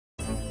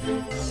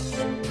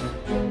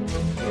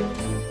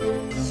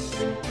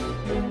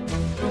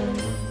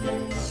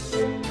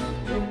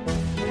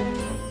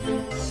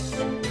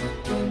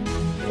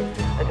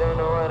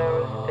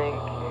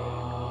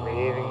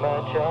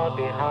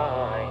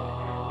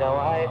Now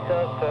I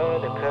suffer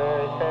the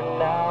curse and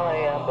now I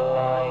am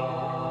blind.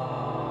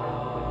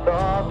 With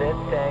all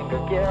this anger,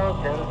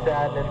 guilt and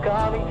sadness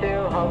coming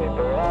to haunt me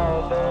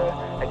forever,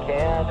 I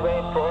can't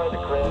wait for the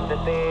cliff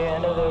at the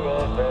end of the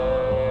river.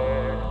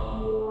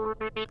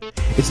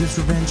 Is this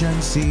revenge I'm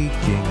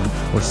seeking,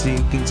 or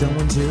seeking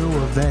someone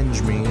to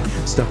avenge me?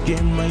 Stuck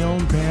in my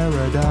own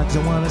paradox,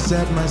 I wanna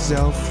set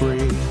myself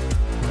free.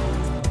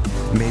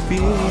 Maybe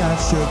I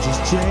should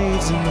just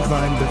chase and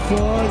find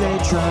before they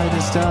try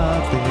to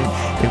stop it.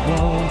 It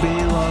won't be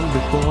long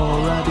before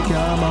I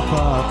become a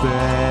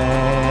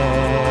puppet.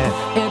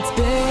 It's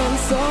been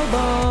so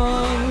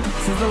long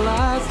since the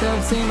last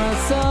I've seen my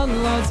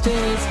son lost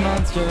his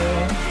monster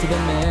to the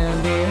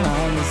man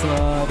behind the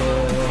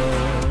slaughter.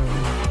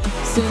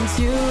 Since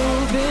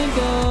you've been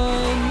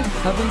gone,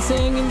 I've been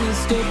singing this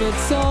stupid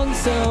song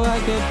so I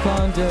could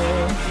ponder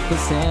the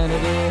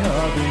sanity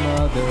of your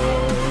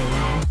mother.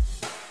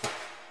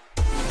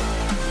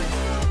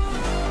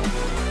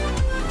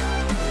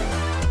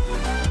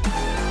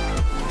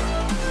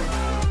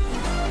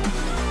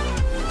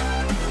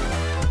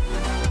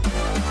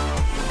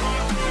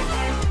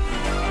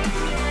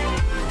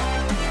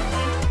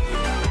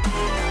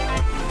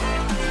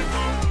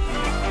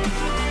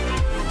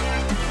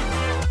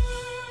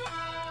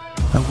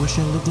 I wish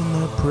I lived in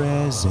the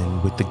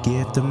present with the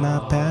gift of my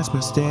past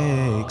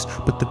mistakes,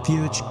 but the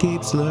future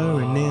keeps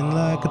luring in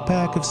like a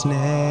pack of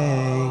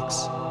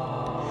snakes.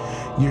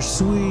 Your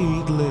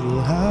sweet little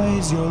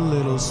eyes, your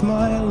little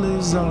smile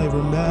is all I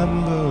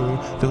remember.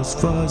 Those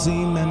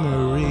fuzzy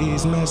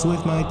memories mess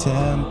with my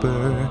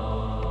temper.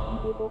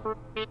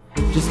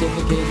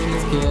 Justification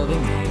is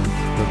killing me,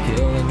 but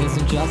killing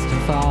isn't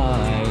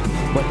justified.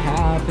 What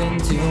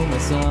happened to my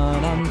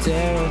son? I'm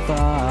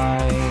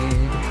terrified.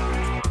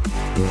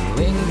 It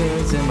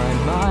lingers in my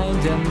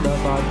mind and the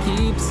thought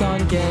keeps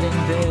on getting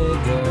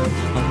bigger.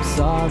 I'm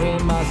sorry,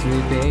 my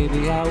sweet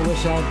baby, I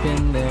wish I'd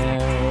been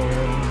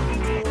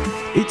there.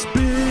 It's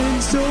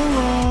been so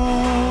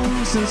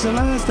long since the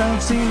last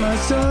I've seen my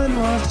son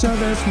watch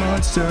this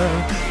monster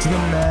to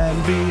the man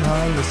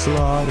behind the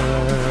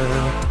slaughter.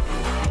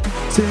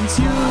 Since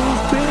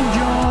you've been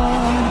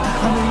gone,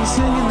 I've been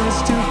singing this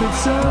stupid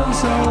song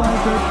so I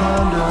could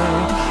ponder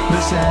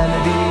the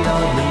sanity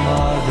of